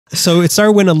So it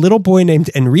started when a little boy named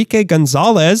Enrique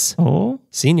Gonzalez,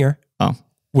 Sr.,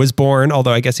 was born,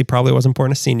 although I guess he probably wasn't born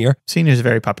a senior. Senior is a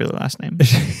very popular last name.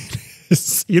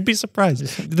 You'd be surprised.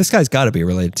 This guy's got to be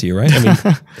related to you, right? I mean,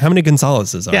 how many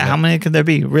Gonzalez's are there? How many could there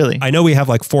be, really? I know we have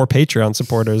like 4 Patreon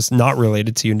supporters not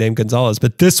related to you named Gonzalez,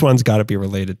 but this one's got to be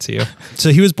related to you.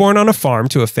 So he was born on a farm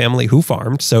to a family who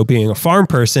farmed. So being a farm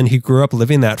person, he grew up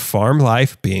living that farm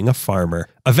life, being a farmer.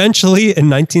 Eventually, in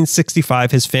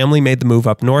 1965, his family made the move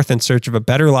up north in search of a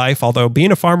better life, although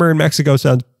being a farmer in Mexico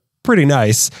sounds pretty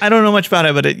nice. I don't know much about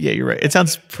it, but you're right. It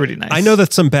sounds pretty nice. I know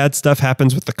that some bad stuff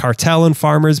happens with the cartel and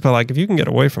farmers, but like if you can get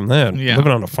away from that,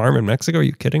 living on a farm in Mexico, are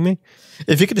you kidding me?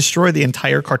 If you could destroy the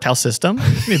entire cartel system,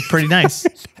 it'd be pretty nice.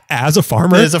 As a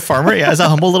farmer? As a farmer, as a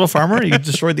humble little farmer, you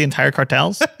destroyed the entire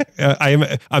cartels. I'm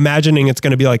imagining it's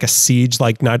going to be like a siege,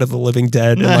 like Night of the Living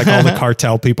Dead, and like all the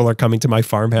cartel people are coming to my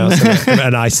farmhouse,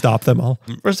 and I stop them all.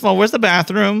 First of all, where's the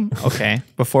bathroom? Okay,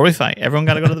 before we fight, everyone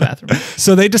got to go to the bathroom.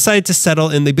 So they decided to settle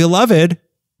in the beloved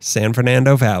San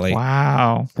Fernando Valley.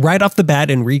 Wow. Right off the bat,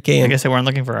 Enrique... I guess they weren't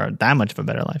looking for that much of a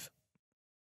better life.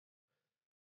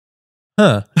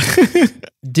 Huh.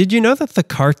 Did you know that the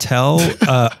cartel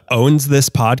owns this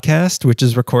podcast, which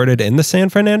is recorded in the San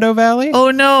Fernando Valley?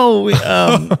 Oh, no.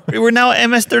 We're now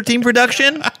MS-13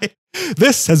 production?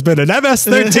 This has been an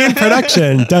MS-13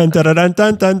 production. Dun, dun, dun,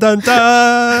 dun, dun, dun,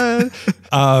 dun.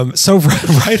 So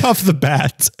right off the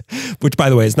bat, which,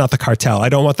 by the way, is not the cartel. I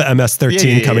don't want the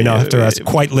MS-13 coming after us,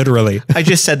 quite literally. I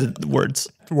just said the words.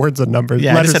 Words and numbers,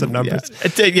 letters and numbers.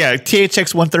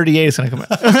 THX 138 is going to come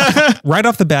out. Right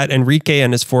off the bat, Enrique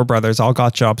and his 4 brothers all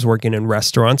got jobs working in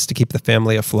restaurants to keep the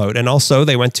family afloat. And also,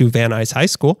 they went to Van Nuys High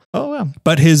School. Oh, wow.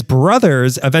 But his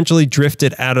brothers eventually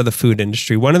drifted out of the food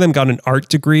industry. One of them got an art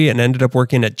degree and ended up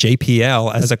working at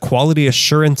JPL as a quality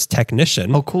assurance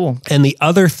technician. Oh, cool. And the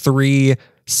other 3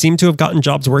 seem to have gotten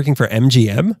jobs working for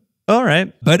MGM. All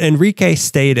right. But Enrique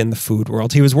stayed in the food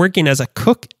world. He was working as a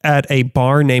cook at a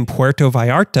bar named Puerto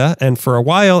Vallarta, and for a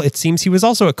while, it seems he was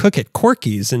also a cook at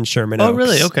Corky's in Sherman Oaks. Oh,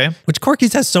 really? Okay. Which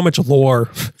Corky's has so much lore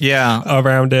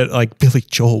around it. Like Billy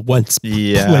Joel once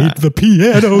played the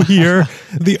piano here.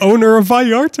 The owner of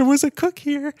Vallarta was a cook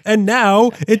here. And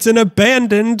now it's an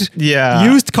abandoned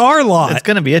used car lot. It's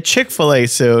going to be a Chick-fil-A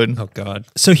soon. Oh, God.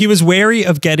 So he was wary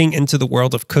of getting into the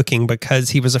world of cooking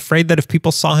because he was afraid that if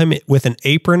people saw him with an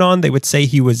apron on, they would say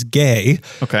he was gay.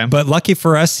 Okay. But lucky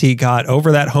for us, he got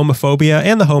over that homophobia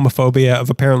and the homophobia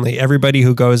of apparently everybody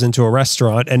who goes into a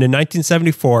restaurant. And in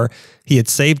 1974, he had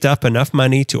saved up enough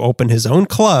money to open his own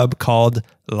club called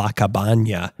La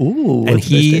Cabana. Ooh, and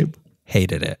he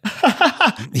hated it.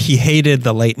 He hated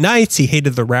the late nights. He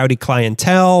hated the rowdy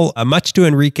clientele. Much to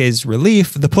Enrique's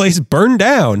relief, the place burned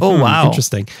down. Oh, wow.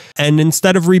 Interesting. And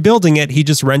instead of rebuilding it, he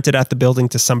just rented out the building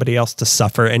to somebody else to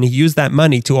suffer. And he used that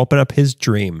money to open up his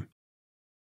dream.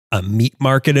 A meat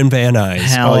market in Van Nuys.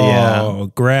 Hell yeah. Oh,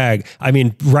 Greg. I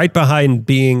mean, right behind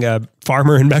being a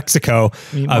farmer in Mexico,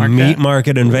 a meat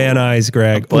market in Van Nuys,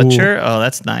 Greg. A butcher? Ooh. Oh,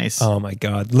 that's nice. Oh, my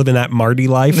God. Living that Marty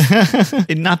life.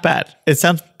 Not bad. It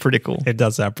sounds pretty cool. It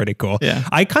does sound pretty cool. Yeah.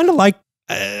 I kind of like,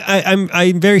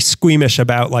 I'm very squeamish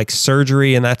about like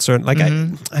surgery and that sort of, like, I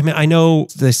mean, I know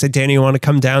they said, Danny, you want to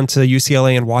come down to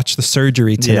UCLA and watch the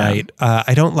surgery tonight. Yeah.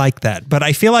 I don't like that, but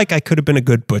I feel like I could have been a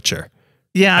good butcher.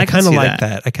 Yeah, I kind of like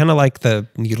that. I kind of like the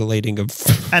mutilating of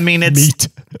meat. It's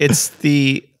it's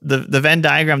the Venn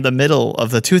diagram, the middle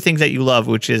of the 2 things that you love,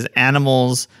 which is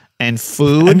animals and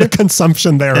food. And the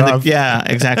consumption thereof.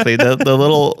 Exactly. The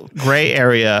little gray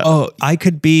area. Oh, I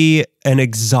could be an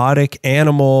exotic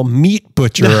animal meat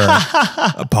butcherer.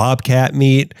 A bobcat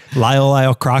meat,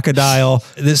 Lyle crocodile.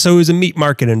 So it was a meat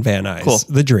market in Van Nuys. Cool.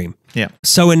 The dream. Yeah.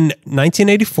 So in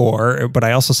 1984, but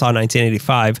I also saw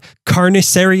 1985,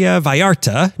 Carniceria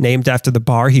Vallarta, named after the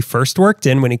bar he first worked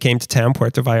in when he came to town,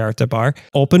 Puerto Vallarta Bar,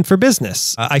 opened for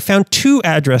business. I found 2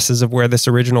 addresses of where this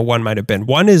original one might have been.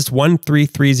 One is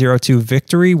 13302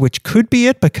 Victory, which could be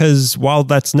it because while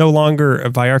that's no longer a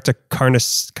Vallarta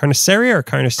Carniceria or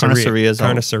Carniceria?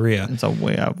 Carniceria. It's a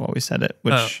way I've always said it.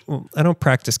 Which well, I don't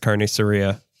practice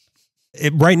Carniceria.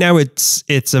 Right now, it's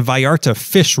a Vallarta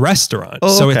fish restaurant. Oh,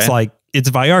 so okay. it's like, it's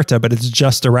Vallarta, but it's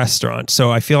just a restaurant.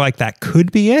 So I feel like that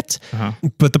could be it.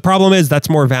 But the problem is that's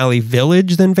more Valley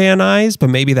Village than Van Nuys, but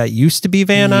maybe that used to be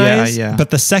Van Nuys. Yeah. But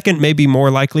the second, maybe more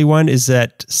likely one is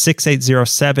at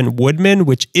 6807 Woodman,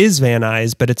 which is Van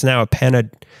Nuys, but it's now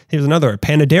here's another, a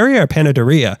panaderia or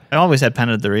panaderia? I always had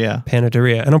panaderia.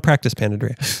 Panaderia. I don't practice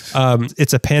panaderia.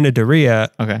 It's a panaderia,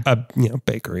 okay. A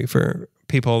bakery for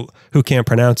people who can't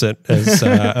pronounce it as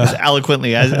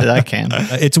eloquently as I can.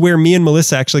 It's where me and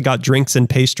Melissa actually got drinks and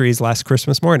pastries last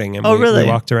Christmas morning. And really? We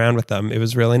walked around with them. It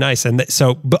was really nice. And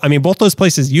I mean, both those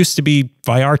places used to be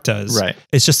Vallartas. Right.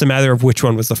 It's just a matter of which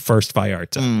one was the first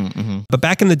Vallarta. But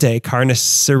back in the day,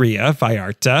 Carniceria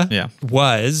Vallarta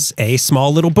was a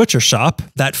small little butcher shop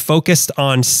that focused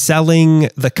on selling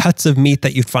the cuts of meat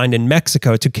that you'd find in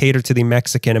Mexico to cater to the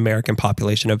Mexican-American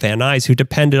population of Van Nuys, who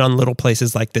depended on little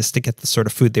places like this to get the sort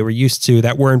of food they were used to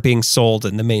that weren't being sold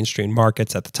in the mainstream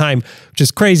markets at the time, which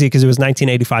is crazy because it was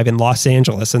 1985 in Los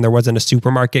Angeles and there wasn't a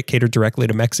supermarket catered directly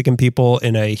to Mexican people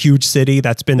in a huge city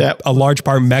that's been a large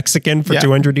part Mexican for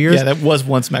 200 years. Yeah, that was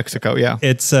once Mexico, yeah.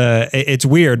 It's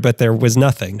weird, but there was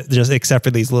nothing, just except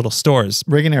for these little stores.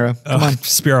 Reagan era, come on.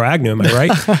 Spiro Agnew, am I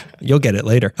right? You'll get it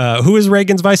later. Who is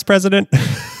Reagan's vice president?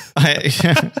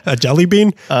 A jelly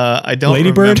bean? I don't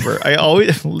Ladybird? remember.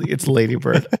 It's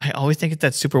Ladybird. I always think it's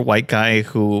that super white guy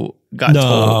who got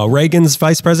told. Reagan's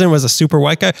vice president was a super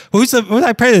white guy. Who's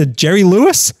I president? Jerry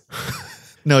Lewis?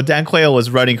 No, Dan Quayle was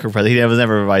running for president. He was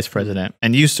never a vice president.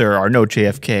 And you, sir, are no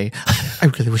JFK. I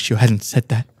really wish you hadn't said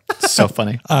that. So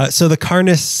funny. So the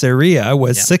carniceria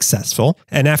was successful.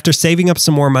 And after saving up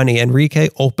some more money, Enrique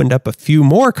opened up a few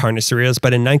more carnicerias.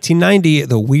 But in 1990,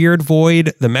 the weird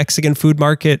void, the Mexican food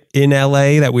market in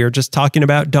LA that we were just talking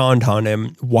about, dawned on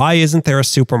him. Why isn't there a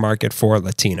supermarket for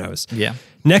Latinos? Yeah.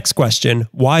 Next question,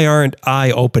 why aren't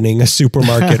I opening a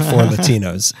supermarket for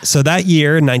Latinos? So that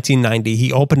year, 1990,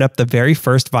 he opened up the very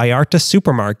first Vallarta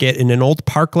Supermarket in an old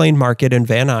Park Lane market in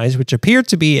Van Nuys, which appeared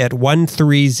to be at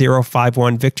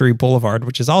 13051 Victory Boulevard,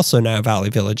 which is also now Valley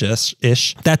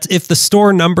Village-ish. That's if the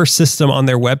store number system on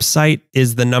their website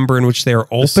is the number in which they're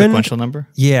open. The sequential number?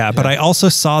 Yeah, but I also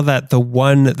saw that the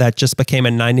one that just became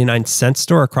a 99-cent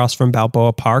store across from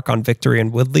Balboa Park on Victory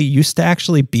and Woodley used to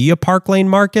actually be a Park Lane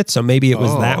market, so maybe it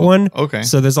was that one. Okay.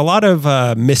 So there's a lot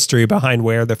of mystery behind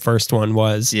where the first one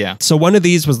was. Yeah. So one of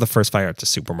these was the first Vallarta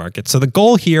Supermarket. So the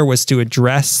goal here was to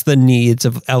address the needs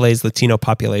of LA's Latino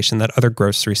population that other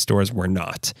grocery stores were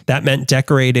not. That meant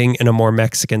decorating in a more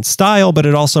Mexican style, but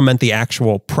it also meant the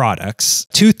actual products.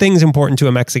 Two things important to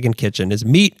a Mexican kitchen is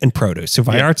meat and produce. So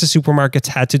Vallarta Supermarkets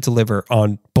had to deliver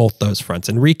on both those fronts.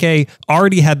 Enrique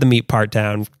already had the meat part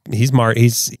down. He's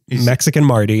Mexican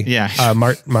Marty. Yeah.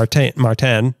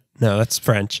 Martin. No, that's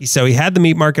French. So he had the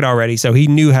meat market already, so he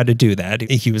knew how to do that.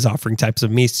 He was offering types of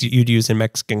meats you'd use in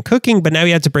Mexican cooking, but now he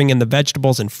had to bring in the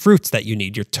vegetables and fruits that you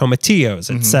need, your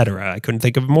tomatillos, etc. I couldn't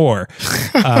think of more.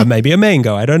 Maybe a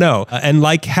mango, I don't know. And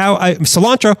like how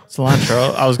cilantro.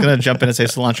 Cilantro. I was going to jump in and say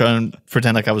cilantro and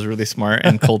pretend like I was really smart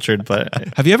and cultured, but...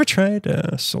 Have you ever tried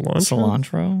cilantro?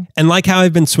 Cilantro? And like how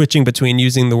I've been switching between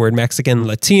using the word Mexican,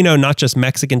 Latino, not just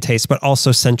Mexican taste, but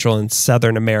also Central and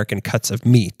Southern American cuts of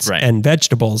meat and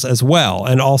vegetables as well,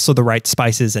 and also the right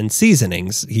spices and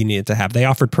seasonings he needed to have. They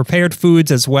offered prepared foods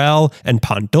as well, and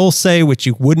pan dulce, which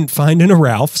you wouldn't find in a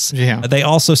Ralph's. Yeah. They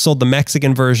also sold the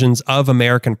Mexican versions of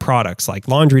American products like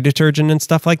laundry detergent and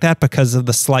stuff like that because of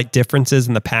the slight differences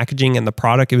in the packaging and the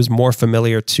product. It was more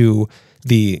familiar to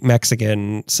the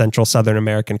Mexican, Central, Southern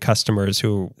American customers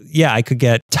who, I could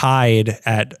get Tide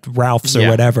at Ralph's or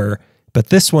whatever. But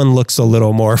this one looks a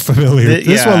little more familiar.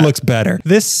 This one looks better.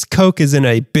 This Coke is in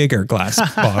a bigger glass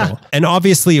bottle. And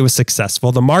obviously it was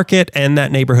successful. The market and that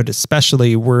neighborhood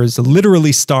especially was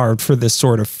literally starved for this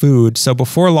sort of food. So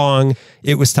before long,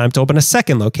 it was time to open a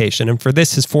second location. And for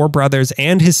this, his four brothers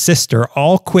and his sister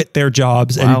all quit their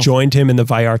jobs and joined him in the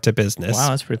Vallarta business.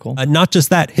 Wow, that's pretty cool. Not just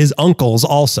that, his uncles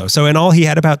also. So in all, he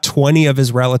had about 20 of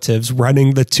his relatives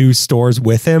running the two stores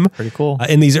with him. Pretty cool.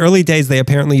 In these early days, they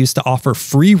apparently used to offer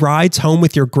free rides home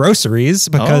with your groceries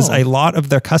because a lot of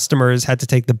their customers had to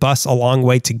take the bus a long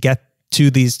way to get to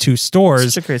these two stores.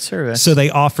 It's a great service. So they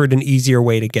offered an easier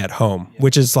way to get home,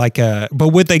 which is like but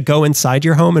would they go inside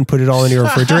your home and put it all in your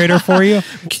refrigerator for you?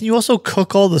 Can you also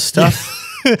cook all the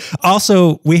stuff?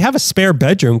 Also, we have a spare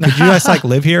bedroom. Could you guys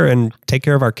live here and take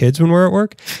care of our kids when we're at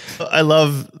work? I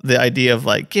love the idea of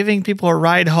giving people a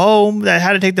ride home that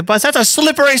had to take the bus. That's a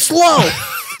slippery slope.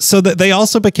 So that they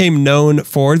also became known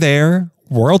for their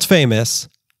world famous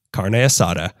carne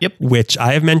asada, which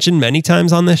I have mentioned many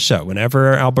times on this show.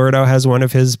 Whenever Alberto has one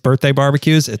of his birthday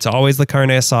barbecues, it's always the carne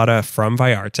asada from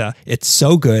Vallarta. It's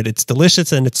so good. It's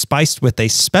delicious, and it's spiced with a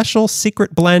special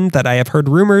secret blend that I have heard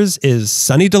rumors is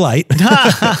Sunny Delight.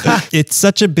 It's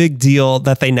such a big deal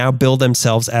that they now bill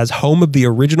themselves as home of the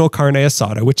original carne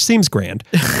asada, which seems grand.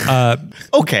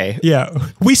 Okay. Yeah.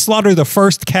 We slaughter the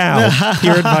first cow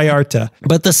here at Vallarta.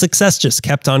 But the success just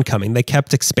kept on coming. They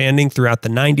kept expanding throughout the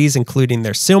 90s, including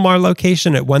their Silma Wilmar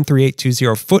location at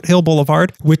 13820 Foothill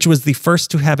Boulevard, which was the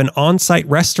first to have an on-site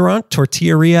restaurant,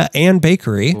 tortilleria, and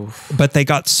bakery. Oof. But they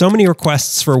got so many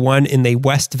requests for one in the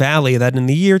West Valley that in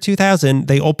the year 2000,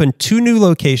 they opened 2 new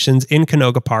locations in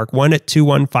Canoga Park, one at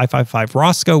 21555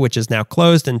 Roscoe, which is now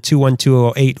closed, and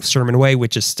 21208 Sherman Way,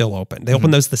 which is still open. They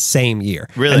opened those the same year.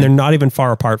 Really? And they're not even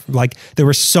far apart. Like, there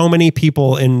were so many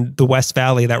people in the West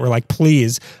Valley that were like,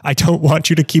 please, I don't want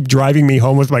you to keep driving me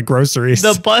home with my groceries.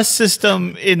 The bus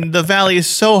system in the valley is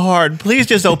so hard. Please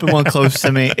just open one close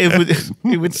to me.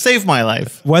 It would save my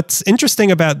life. What's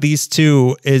interesting about these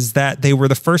two is that they were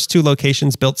the first 2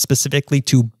 locations built specifically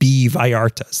to be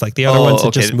Vallartas. Like the other ones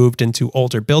had just moved into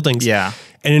older buildings. Yeah.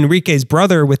 And Enrique's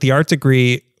brother with the art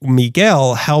degree,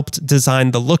 Miguel, helped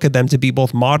design the look of them to be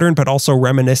both modern but also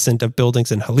reminiscent of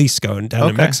buildings in Jalisco and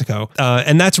down in Mexico.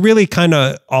 And that's really kind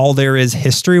of all there is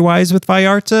history-wise with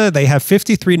Vallarta. They have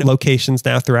 53 locations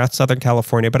now throughout Southern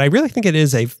California, but I really think it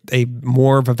is a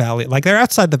more of a valley. Like, they're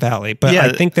outside the valley, but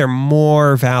I think they're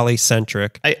more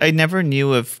valley-centric. I never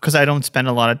knew because I don't spend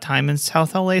a lot of time in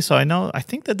South LA, so I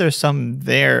think that there's some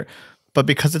there. But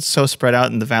because it's so spread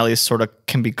out and the valley sort of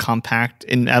can be compact,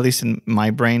 at least in my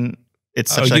brain,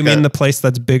 it's such you mean the place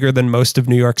that's bigger than most of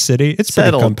New York City? It's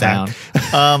pretty compact.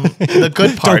 Down. The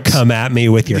good part. Don't come at me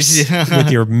with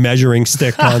your measuring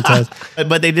stick contest.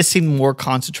 But they just seem more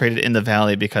concentrated in the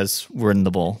valley because we're in the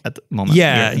bowl at the moment.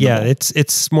 Yeah.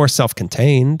 It's more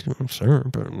self-contained, sure,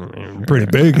 but pretty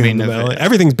big in the valley.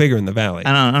 Everything's bigger in the valley.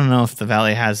 I don't know if the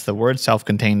valley has the word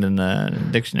self-contained in the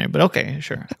dictionary, but okay,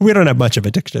 sure. We don't have much of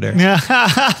a dictionary.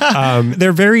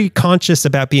 They're very conscious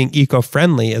about being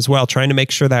eco-friendly as well, trying to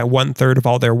make sure that 1/3 of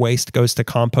all their waste goes to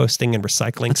composting and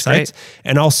recycling sites. Great.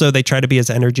 And also they try to be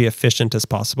as energy efficient as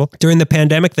possible. During the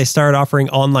pandemic, they started offering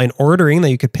online ordering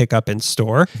that you could pick up in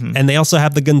store. And they also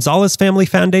have the Gonzalez Family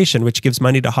Foundation, which gives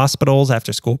money to hospitals,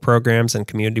 after school programs, and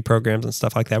community programs and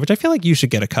stuff like that, which I feel like you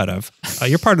should get a cut of.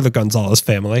 You're part of the Gonzalez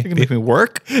family. You can make me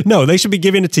work? No, they should be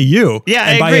giving it to you. Yeah,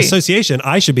 and I by agree. association,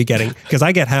 I should be getting, because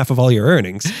I get half of all your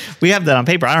earnings. We have that on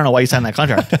paper. I don't know why you signed that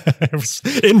contract.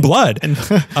 In blood.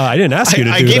 I didn't ask you to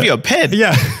do that. I gave you a pen.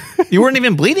 Yeah. You weren't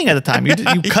even bleeding at the time. You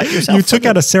cut yourself. You took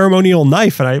out a ceremonial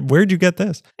knife, and where'd you get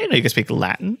this? I didn't know you could speak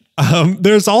Latin.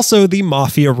 There's also the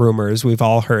mafia rumors we've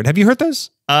all heard. Have you heard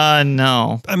those?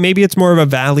 No. Maybe it's more of a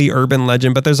valley urban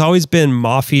legend, but there's always been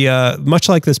mafia, much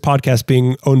like this podcast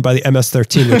being owned by the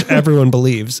MS-13, which everyone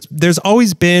believes. There's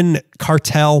always been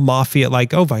cartel mafia, like,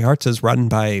 Vallarta's run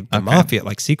by the mafia,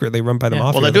 like secretly run by the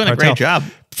mafia. Well, they're doing a great job.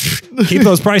 Keep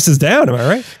those prices down, am I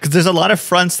right? Because there's a lot of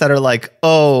fronts that are like,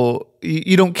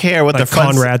 you don't care what like the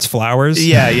fronts... Conrad's Flowers?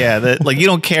 Yeah. Like, you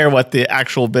don't care what the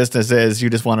actual business is. You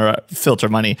just want to filter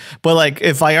money. But like,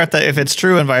 if it's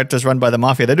true and Vallarta's run by the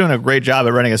mafia, they're doing a great job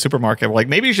at running a supermarket. Like,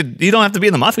 maybe you don't have to be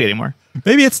in the mafia anymore.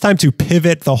 Maybe it's time to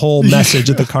pivot the whole message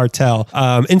of the cartel.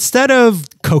 Instead of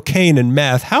cocaine and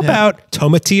meth, how about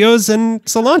tomatillos and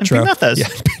cilantro? And piñatas. Yeah,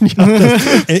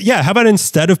 piñatas. Yeah, how about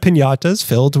instead of piñatas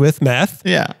filled with meth?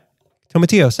 Yeah.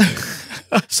 Tomatillos.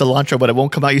 Cilantro, but it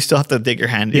won't come out. You still have to dig your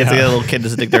hand. You have to get a little kid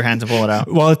to dig their hands and pull it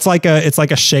out. Well, it's like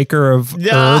a shaker of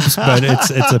herbs, but it's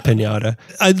a piñata.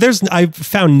 I've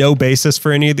found no basis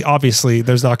for any of the. Obviously,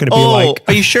 there's not going to be like.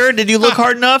 Are you sure? Did you look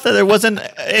hard enough that there wasn't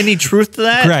any truth to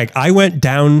that? Greg, I went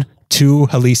down to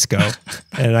Jalisco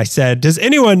and I said, does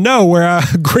anyone know where a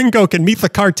gringo can meet the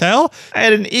cartel? I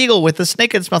had an eagle with a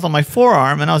snake head smell on my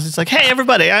forearm, and I was just like, hey,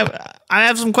 everybody, I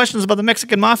have some questions about the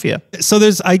Mexican mafia. So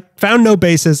I found no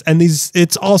basis, and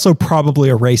it's also probably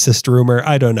a racist rumor.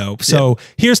 I don't know. So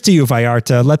here's to you,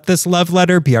 Vallarta. Let this love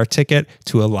letter be our ticket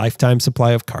to a lifetime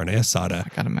supply of carne asada. I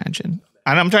can't imagine.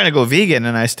 And I'm trying to go vegan,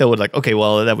 and I still would okay,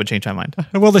 well, that would change my mind.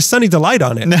 Well, there's Sunny Delight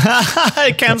on it.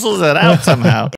 It cancels it out somehow.